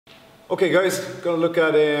Okay guys, going to look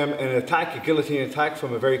at an attack, a guillotine attack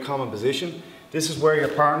from a very common position. This is where your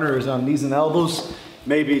partner is on knees and elbows.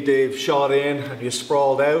 Maybe they've shot in and you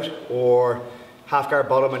sprawled out, or half guard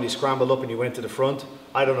bottom and you scrambled up and you went to the front.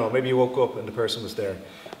 I don't know, maybe you woke up and the person was there.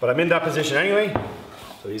 But I'm in that position anyway.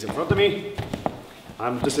 So he's in front of me.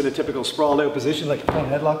 I'm just in a typical sprawled out position, like a front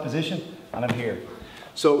headlock position, and I'm here.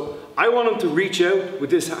 So I want him to reach out with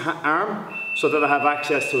this arm so that I have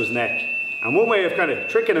access to his neck. And one way of kind of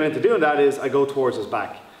tricking him into doing that is I go towards his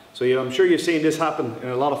back. So I'm sure you've seen this happen in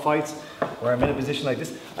a lot of fights where I'm in a position like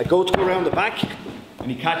this. I go to around the back and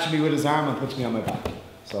he catches me with his arm and puts me on my back.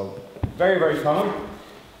 So very, very common.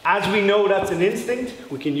 As we know that's an instinct,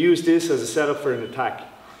 we can use this as a setup for an attack.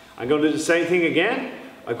 I'm going to do the same thing again.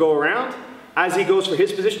 I go around. As he goes for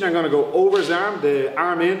his position, I'm going to go over his arm, the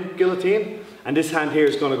arm in, guillotine, and this hand here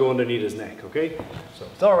is going to go underneath his neck, okay? So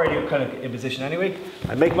it's already kind of in position anyway.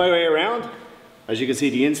 I make my way around. As you can see,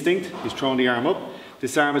 the instinct, he's throwing the arm up.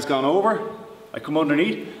 This arm has gone over. I come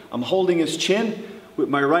underneath. I'm holding his chin with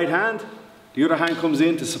my right hand. The other hand comes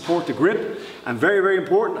in to support the grip. And very, very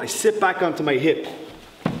important, I sit back onto my hip,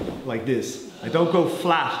 like this. I don't go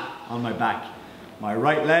flat on my back. My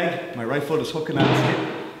right leg, my right foot is hooking at his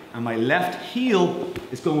hip, and my left heel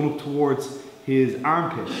is going up towards his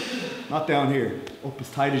armpit. Not down here, up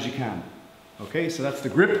as tight as you can. Okay, so that's the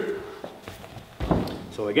grip.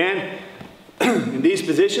 So again, in these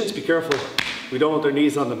positions, be careful. We don't want our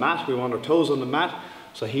knees on the mat, we want our toes on the mat.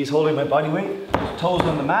 So he's holding my body weight, toes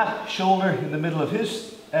on the mat, shoulder in the middle of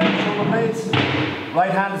his shoulder blades.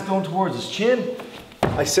 Right hand is going towards his chin.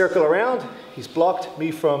 I circle around, he's blocked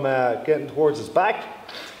me from getting towards his back.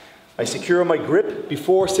 I secure my grip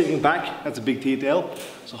before sitting back, that's a big detail.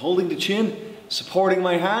 So holding the chin, supporting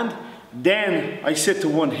my hand, then I sit to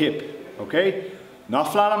one hip, okay?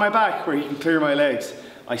 Not flat on my back where he can clear my legs.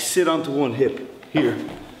 I sit onto one hip, here.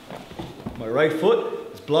 My right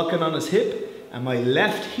foot is blocking on his hip and my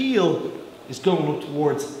left heel is going up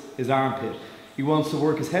towards his armpit. He wants to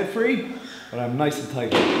work his head free, but I'm nice and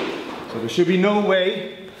tight. So there should be no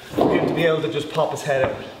way for him to be able to just pop his head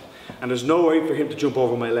out. And there's no way for him to jump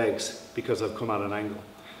over my legs because I've come at an angle.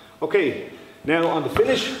 Okay, now on the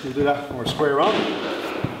finish, we'll do that when we're square on.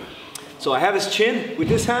 So I have his chin with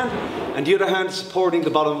this hand and the other hand supporting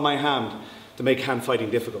the bottom of my hand to make hand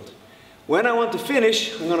fighting difficult. When I want to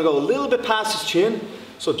finish, I'm going to go a little bit past his chin.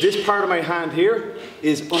 So this part of my hand here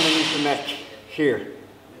is underneath the neck here.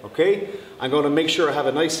 Okay, I'm going to make sure I have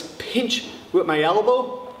a nice pinch with my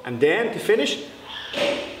elbow, and then to finish,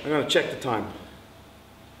 I'm going to check the time.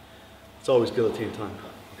 It's always guillotine time.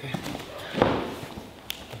 Okay.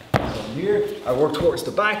 So here, I work towards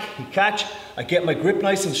the back, he catch, I get my grip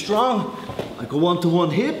nice and strong, I go onto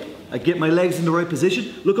one hip, I get my legs in the right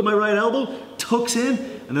position, look at my right elbow, tucks in,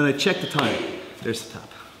 and then I check the time. There's the tap.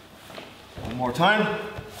 One more time.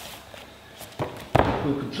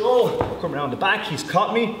 Full control, come around the back, he's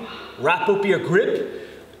caught me, wrap up your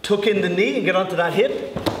grip, tuck in the knee and get onto that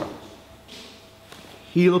hip.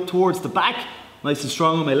 Heel up towards the back, nice and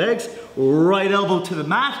strong on my legs, right elbow to the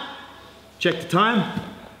mat, check the time,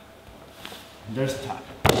 and there's the tap.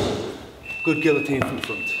 Good guillotine from the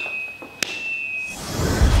front.